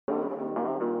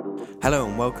Hello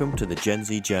and welcome to the Gen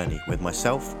Z Journey with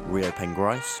myself, Rio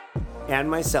Pengrice. And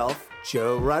myself,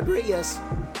 Joe Rodriguez.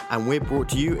 And we're brought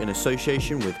to you in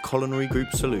association with Culinary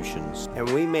Group Solutions. And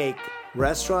we make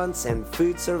restaurants and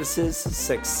food services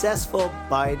successful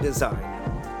by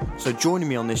design. So join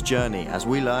me on this journey as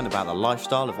we learn about the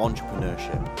lifestyle of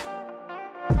entrepreneurship.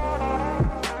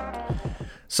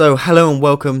 So hello and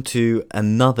welcome to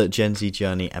another Gen Z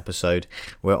Journey episode.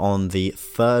 We're on the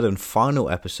third and final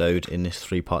episode in this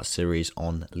three-part series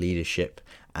on leadership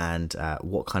and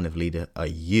what kind of leader are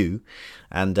you.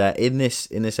 And in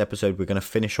this episode, we're going to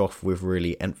finish off with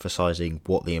really emphasizing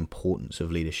what the importance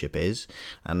of leadership is.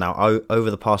 And now over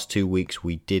the past 2 weeks,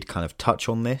 we did kind of touch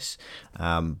on this,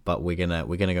 but we're gonna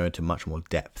go into much more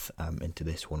depth into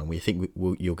this one, and we think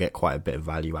you'll get quite a bit of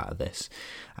value out of this.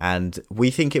 And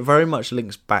we think it very much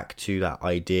links back to that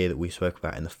idea that we spoke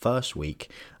about in the first week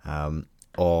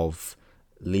of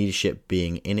leadership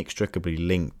being inextricably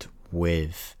linked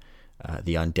with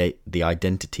the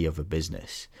identity of a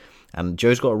business. And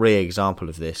Joe's got a really good example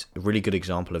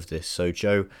of this. So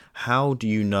Joe, how do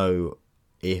you know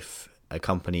if a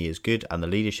company is good and the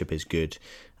leadership is good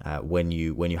when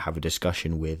you have a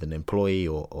discussion with an employee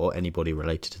or anybody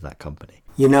related to that company?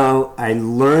 You know, I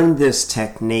learned this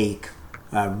technique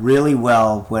really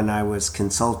well when I was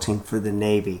consulting for the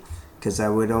Navy, because I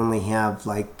would only have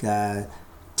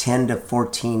 10 to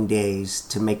 14 days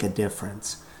to make a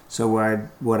difference. So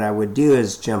what I would do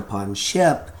is jump on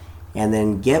ship and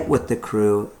then get with the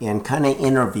crew and kind of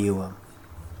interview them.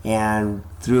 And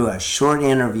through a short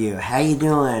interview, how you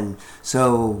doing?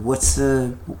 So what's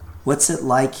it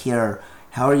like here?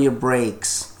 How are your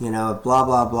breaks? Blah,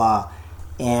 blah, blah.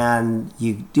 And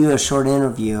you do a short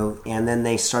interview, and then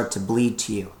they start to bleed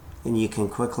to you. And you can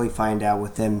quickly find out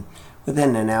within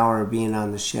an hour of being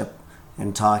on the ship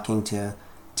and talking to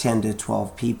 10 to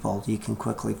 12 people, you can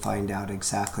quickly find out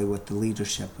exactly what the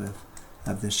leadership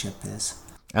of the ship is.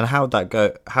 And how would that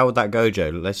go, Joe?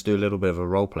 Let's do a little bit of a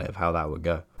role play of how that would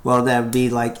go. Well, that would be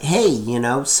like, hey,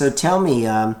 so tell me,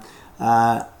 where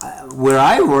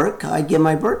I work, I get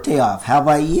my birthday off. How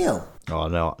about you?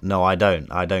 Oh, no, I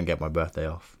don't. I don't get my birthday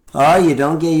off. Oh, you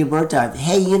don't get your birthday off.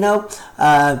 Hey,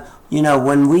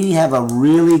 when we have a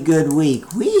really good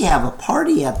week, we have a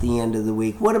party at the end of the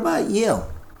week. What about you?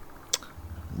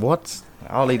 What?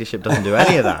 Our leadership doesn't do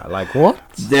any of that. Like, what?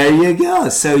 There you go.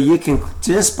 So you can,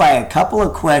 just by a couple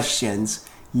of questions,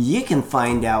 you can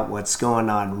find out what's going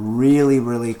on really,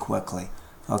 really quickly.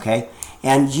 Okay?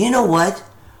 And you know what?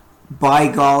 By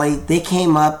golly, they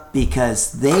came up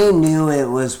because they knew it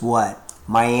was what?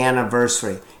 My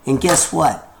anniversary. And guess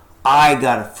what? I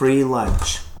got a free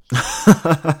lunch.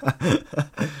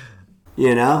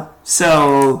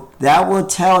 So that will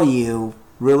tell you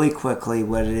really quickly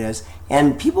what it is.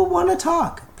 And people want to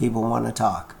talk.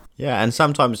 Yeah, and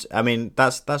sometimes, I mean,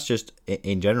 that's just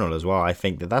in general as well. I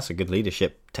think that's a good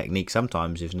leadership technique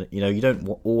sometimes. If you don't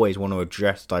always want to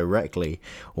address directly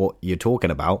what you're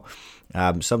talking about.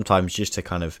 Sometimes just to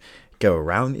kind of go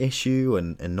around the issue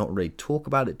and not really talk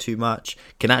about it too much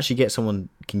can actually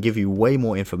can give you way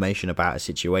more information about a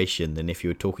situation than if you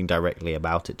were talking directly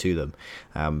about it to them.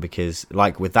 Because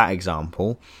like with that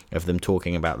example of them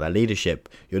talking about their leadership,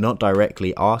 you're not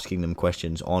directly asking them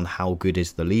questions on how good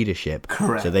is the leadership.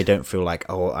 Correct. So they don't feel like,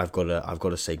 oh, I've got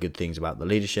to say good things about the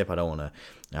leadership. I don't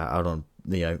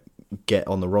get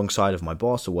on the wrong side of my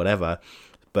boss or whatever.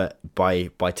 But by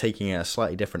taking it a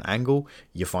slightly different angle,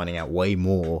 you're finding out way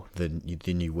more than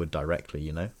you would directly,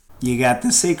 You got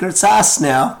the secret sauce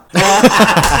now.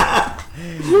 I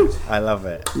love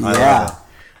it. I love it.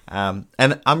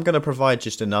 And I'm going to provide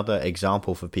just another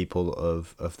example for people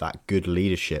of that good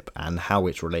leadership and how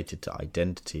it's related to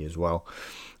identity as well.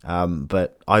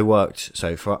 But I worked,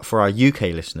 so for our UK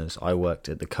listeners, I worked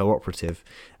at the Cooperative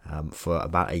for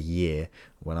about a year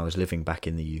when I was living back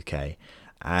in the UK.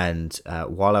 And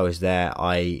while I was there,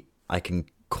 I can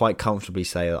quite comfortably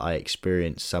say that I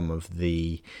experienced some of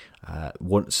the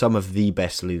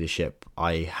best leadership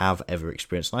I have ever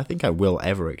experienced, and I think I will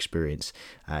ever experience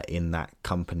in that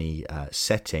company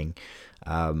setting.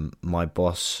 My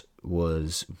boss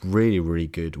was really, really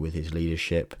good with his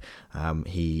leadership.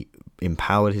 He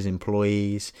empowered his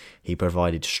employees. He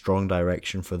provided strong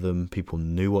direction for them. People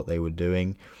knew what they were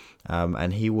doing,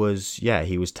 and he was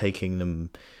taking them.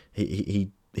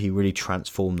 He really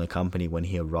transformed the company when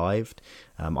he arrived.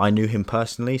 I knew him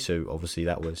personally, so obviously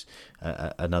that was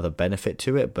another benefit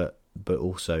to it. But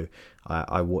also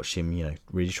I watched him,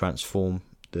 really transform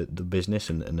the business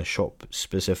and the shop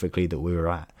specifically that we were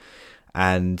at.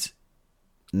 And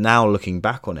now looking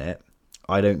back on it,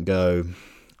 I don't go,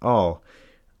 oh,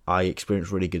 I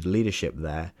experienced really good leadership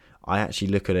there. I actually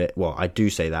look at it, well, I do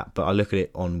say that, but I look at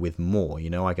it on with more,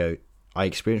 I go, I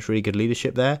experienced really good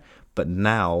leadership there, but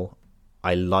now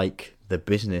I like the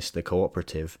business, the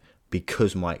cooperative,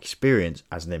 because my experience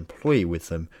as an employee with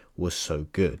them was so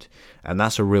good. And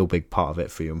that's a real big part of it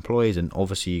for your employees. And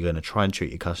obviously you're going to try and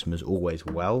treat your customers always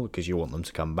well because you want them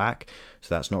to come back.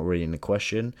 So that's not really in the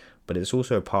question, but it's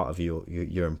also a part of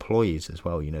your employees as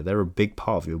well. They're a big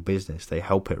part of your business. They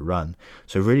help it run.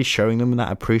 So really showing them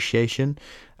that appreciation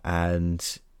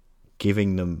and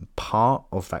giving them part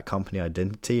of that company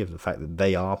identity, of the fact that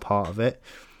they are part of it,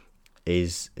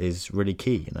 is really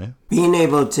key. Being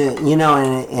able to,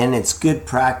 and it's good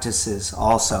practices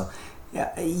also.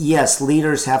 Yes,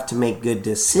 leaders have to make good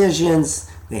decisions.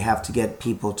 They have to get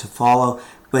people to follow.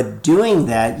 But doing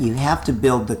that, you have to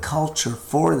build the culture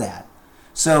for that.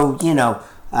 So,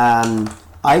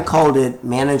 I called it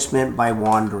management by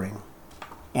wandering.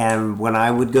 And when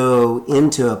I would go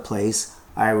into a place,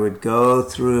 I would go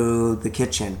through the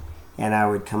kitchen and I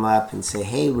would come up and say,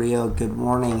 "Hey, Rio, good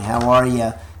morning. How are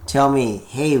you? Tell me,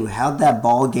 hey, how'd that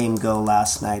ball game go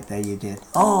last night that you did?"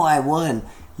 "Oh, I won."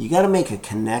 You got to make a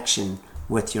connection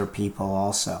with your people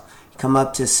also. Come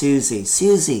up to Susie.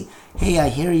 "Susie, hey, I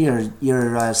hear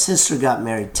your sister got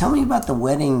married. Tell me about the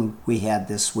wedding we had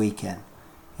this weekend."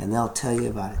 And they'll tell you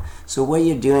about it. So what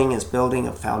you're doing is building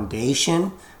a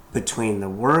foundation between the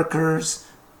workers,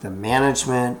 the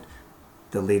management,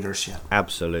 the leadership.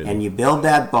 Absolutely. And you build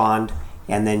that bond,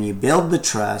 and then you build the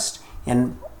trust,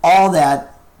 and all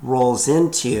that rolls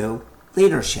into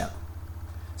leadership.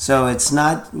 So it's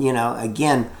not,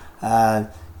 again,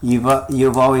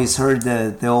 you've always heard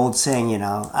the old saying,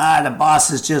 the boss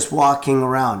is just walking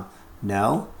around.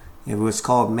 No, it was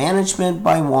called management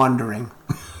by wandering.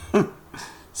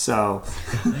 So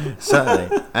certainly,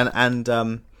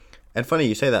 and funny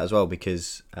you say that as well,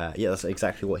 because that's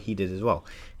exactly what he did as well.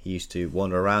 He used to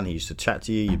wander around, he used to chat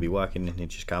to you, you'd be working and he'd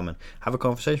just come and have a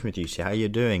conversation with you, see how you're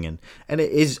doing. And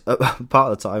it is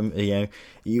part of the time, we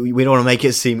don't want to make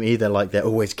it seem either like they're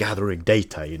always gathering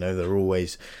data, they're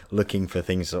always looking for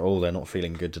things that, they're not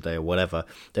feeling good today or whatever.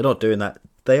 They're not doing that.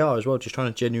 They are as well, just trying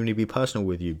to genuinely be personal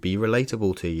with you, be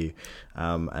relatable to you.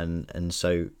 And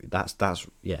so that's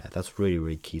really,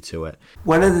 really key to it.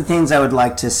 One of the things I would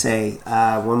like to say,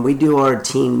 when we do our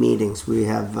team meetings, we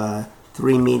have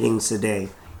 3 meetings a day.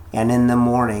 And in the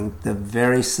morning, the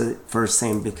very first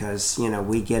thing, because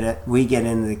we get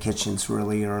into the kitchens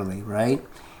really early, right?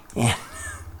 And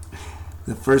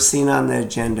the first thing on the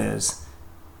agenda is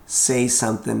say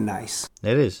something nice.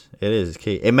 It is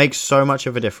key. It makes so much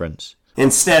of a difference.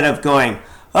 Instead of going,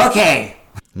 okay.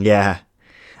 Yeah,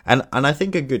 and I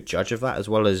think a good judge of that, as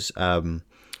well as something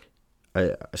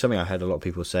I heard a lot of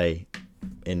people say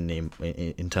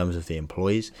in terms of the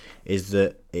employees, is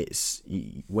that it's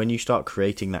when you start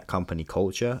creating that company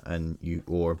culture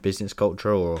or business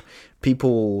culture, or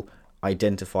people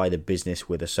identify the business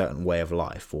with a certain way of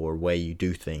life or way you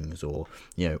do things, or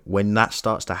when that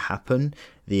starts to happen,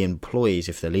 the employees,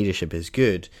 if the leadership is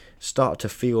good, start to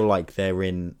feel like they're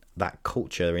in that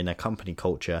culture, they're in their company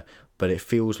culture, but it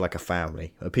feels like a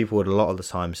family. People would a lot of the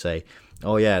time say,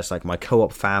 "Oh yeah, it's like my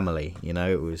co-op family."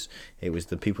 It was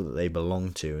the people that they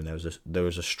belong to, and there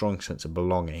was a strong sense of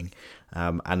belonging.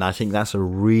 And I think that's a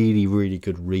really, really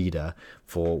good reader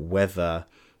for whether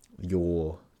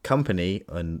your company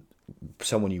and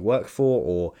someone you work for,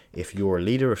 or if you're a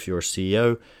leader, if you're a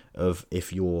CEO, of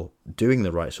if you're doing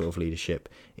the right sort of leadership,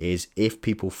 is if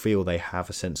people feel they have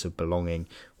a sense of belonging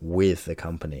with the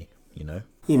company.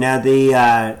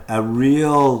 A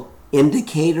real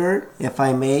indicator, if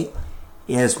I may,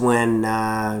 is when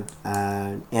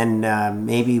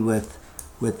maybe with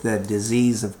the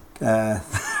disease of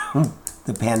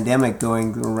the pandemic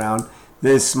going around,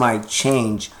 this might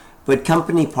change, but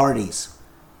company parties.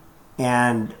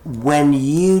 And when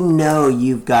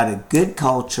you've got a good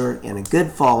culture and a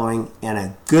good following and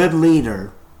a good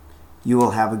leader, you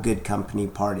will have a good company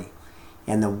party.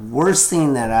 And the worst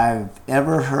thing that I've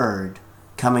ever heard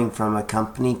coming from a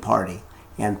company party,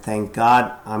 and thank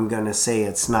God I'm going to say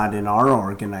it's not in our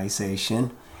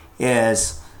organization,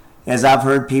 is, as I've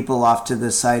heard people off to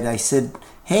the side, I said,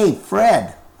 "Hey,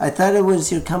 Fred, I thought it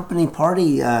was your company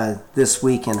party this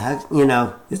weekend.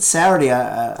 It's Saturday."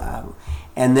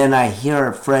 And then I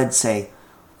hear Fred say,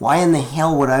 "Why in the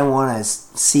hell would I want to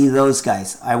see those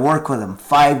guys? I work with them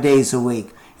 5 days a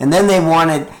week." And then they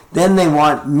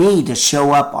want me to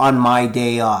show up on my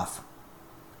day off.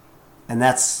 And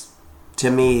that's,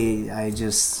 to me,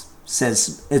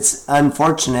 says it's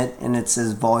unfortunate, and it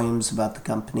says volumes about the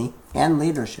company and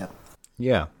leadership.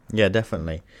 Yeah,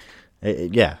 definitely.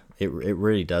 It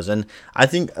really does. And I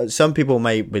think some people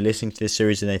may be listening to this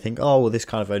series and they think, oh, well, this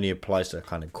kind of only applies to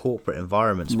kind of corporate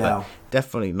environments. No. But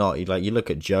definitely not. You look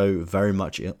at Joe, very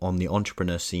much on the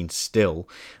entrepreneur scene still,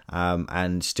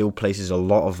 and still places a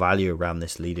lot of value around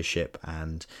this leadership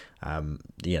and,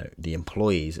 the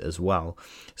employees as well.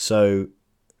 So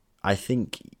I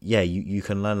think, you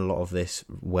can learn a lot of this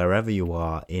wherever you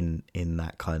are in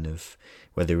that kind of,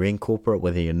 whether you're in corporate,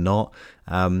 whether you're not,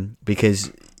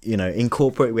 because, in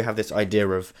corporate, we have this idea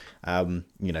of,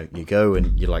 you go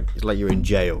and it's like you're in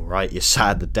jail, right? You're sat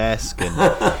at the desk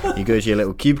and you go to your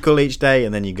little cubicle each day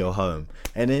and then you go home.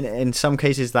 And in some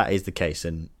cases, that is the case.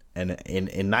 And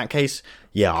in that case,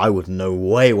 I would no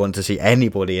way want to see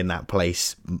anybody in that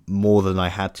place more than I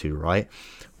had to, right?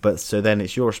 But so then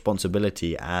it's your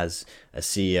responsibility as a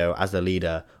CEO, as a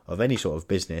leader of any sort of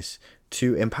business,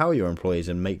 to empower your employees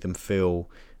and make them feel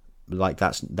like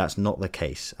that's not the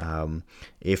case.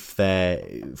 If they're,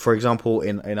 for example,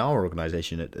 in our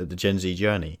organization at the Gen Z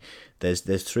Journey, there's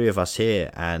 3 of us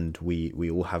here, and we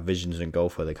all have visions and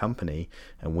goals for the company,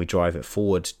 and we drive it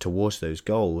forward towards those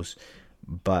goals.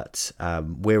 But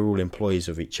we're all employees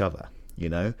of each other.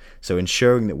 So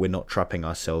ensuring that we're not trapping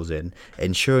ourselves in,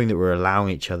 ensuring that we're allowing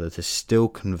each other to still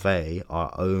convey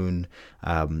our own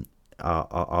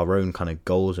our own kind of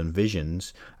goals and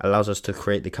visions allows us to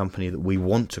create the company that we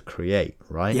want to create,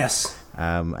 right? Yes.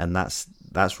 And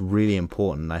that's really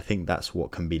important. I think that's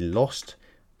what can be lost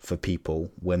for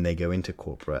people when they go into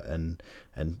corporate, and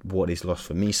what is lost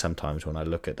for me sometimes when I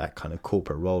look at that kind of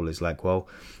corporate role is like, well,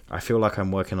 I feel like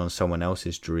I'm working on someone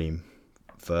else's dream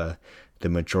for the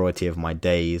majority of my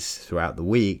days throughout the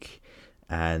week,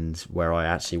 and where I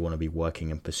actually want to be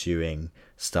working and pursuing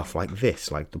stuff like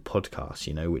this, like the podcast,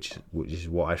 which is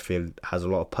what I feel has a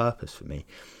lot of purpose for me.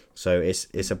 So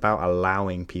it's about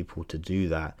allowing people to do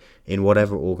that in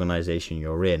whatever organization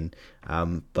you're in,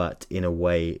 but in a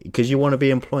way, because you want to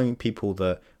be employing people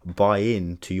that buy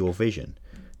into your vision.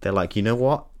 They're like, you know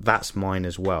what? That's mine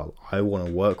as well. I want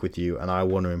to work with you, and I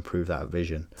want to improve that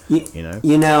vision.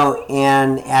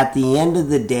 And at the end of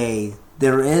the day,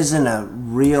 there isn't a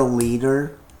real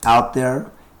leader out there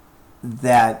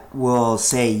that will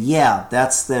say, yeah,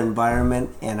 that's the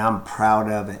environment, and I'm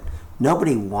proud of it.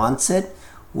 Nobody wants it.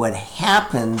 What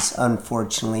happens,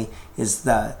 unfortunately, is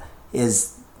they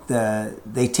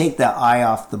take the eye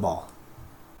off the ball.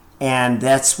 And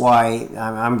that's why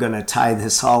I'm going to tie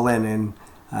this all in, and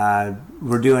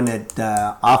we're doing it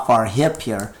off our hip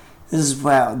here. This is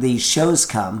where these shows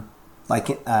come, like,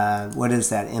 what is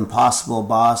that, Impossible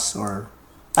Boss or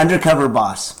Undercover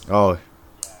Boss? Oh,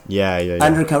 yeah.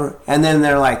 Undercover. And then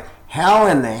they're like, how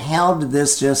in the hell did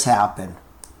this just happen?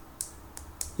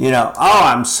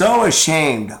 I'm so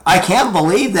ashamed. I can't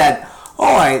believe that.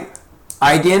 I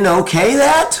didn't okay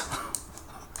that?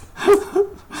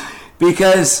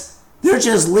 Because they're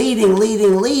just leading,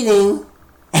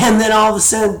 and then all of a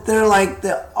sudden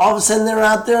they're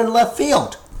out there in left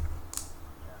field.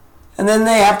 And then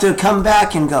they have to come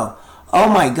back and go, oh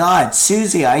my God,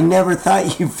 Susie, I never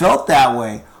thought you felt that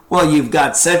way. Well, you've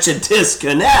got such a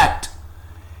disconnect.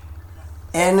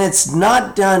 And it's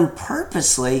not done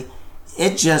purposely.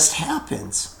 It just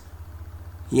happens.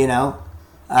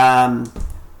 I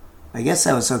guess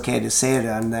that was okay to say it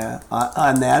on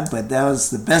that, but that was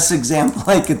the best example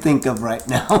I could think of right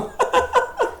now.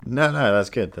 No, that's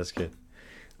good.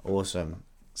 Awesome.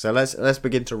 So let's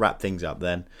begin to wrap things up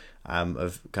then.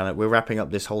 We're wrapping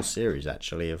up this whole series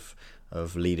actually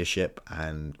of leadership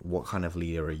and what kind of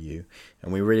leader are you,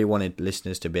 and we really wanted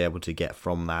listeners to be able to get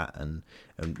from that and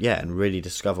really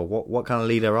discover what kind of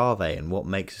leader are they and what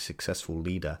makes a successful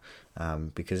leader,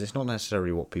 because it's not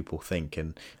necessarily what people think.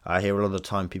 And I hear a lot of the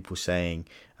time people saying,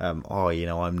 I'm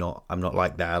not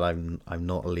like that, I'm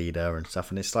not a leader and stuff,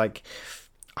 and it's like,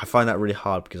 I find that really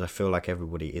hard because I feel like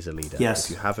everybody is a leader.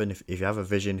 Yes. If you have a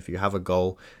vision, if you have a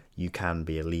goal, you can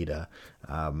be a leader,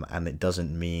 and it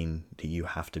doesn't mean that you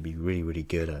have to be really, really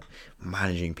good at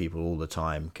managing people all the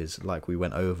time, because like we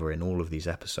went over in all of these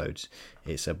episodes,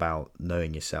 it's about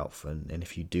knowing yourself, and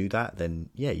if you do that, then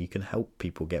you can help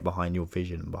people get behind your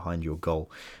vision and behind your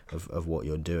goal of what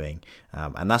you're doing,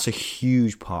 and that's a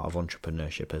huge part of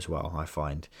entrepreneurship as well. I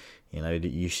find that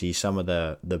you see some of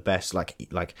the best,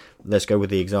 like let's go with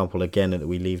the example again that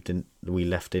we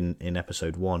left in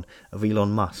episode 1 of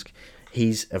Elon Musk.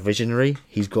 He's a visionary.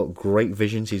 He's got great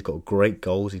visions. He's got great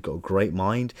goals. He's got a great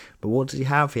mind. But what does he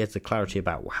have? He has the clarity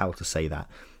about how to say that.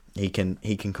 He can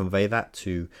convey that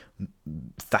to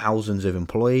thousands of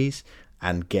employees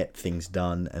and get things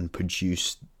done and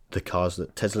produce the cars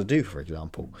that Tesla do, for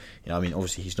example.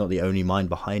 Obviously he's not the only mind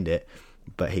behind it,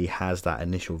 but he has that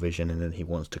initial vision and then he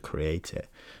wants to create it.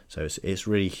 So it's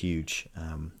really huge.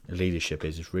 Leadership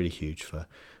is really huge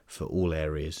for all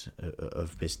areas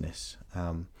of business.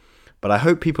 But I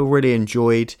hope people really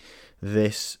enjoyed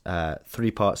this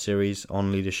 3-part series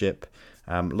on leadership.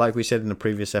 Like we said in the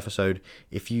previous episode,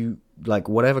 if you like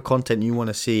whatever content you want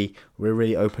to see, we're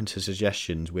really open to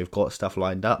suggestions. We've got stuff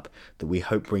lined up that we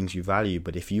hope brings you value.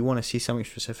 But if you want to see something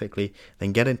specifically,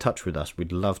 then get in touch with us.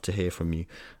 We'd love to hear from you.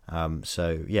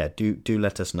 So yeah, do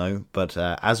let us know. But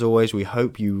as always, we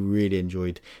hope you really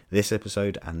enjoyed this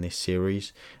episode and this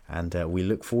series. And we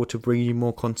look forward to bringing you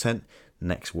more content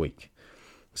next week.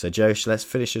 So Josh, let's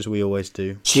finish as we always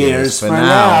do. Cheers for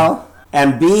now.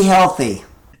 And be healthy.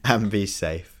 And be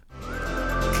safe.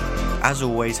 As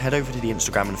always, head over to the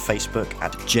Instagram and Facebook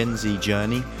at Gen Z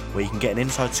Journey, where you can get an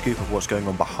inside scoop of what's going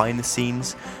on behind the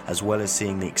scenes, as well as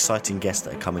seeing the exciting guests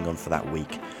that are coming on for that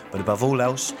week. But above all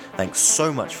else, thanks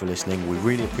so much for listening. We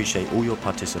really appreciate all your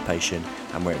participation,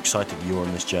 and we're excited you're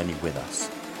on this journey with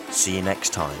us. See you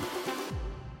next time.